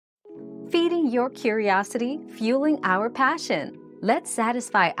feeding your curiosity, fueling our passion. Let's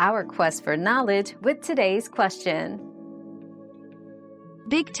satisfy our quest for knowledge with today's question.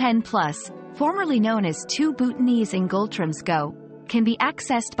 Big Ten Plus, formerly known as 2 Bhutanese Ngultrams Go, can be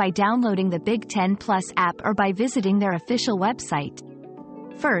accessed by downloading the Big Ten Plus app or by visiting their official website.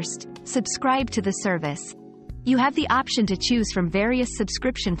 First, subscribe to the service. You have the option to choose from various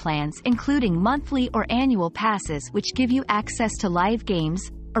subscription plans, including monthly or annual passes, which give you access to live games,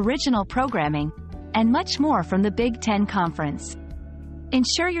 original programming, and much more from the Big Ten Conference.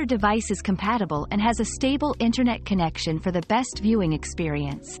 Ensure your device is compatible and has a stable internet connection for the best viewing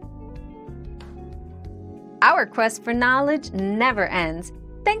experience. Our quest for knowledge never ends.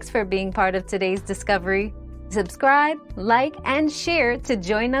 Thanks for being part of today's discovery. Subscribe, like, and share to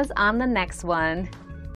join us on the next one.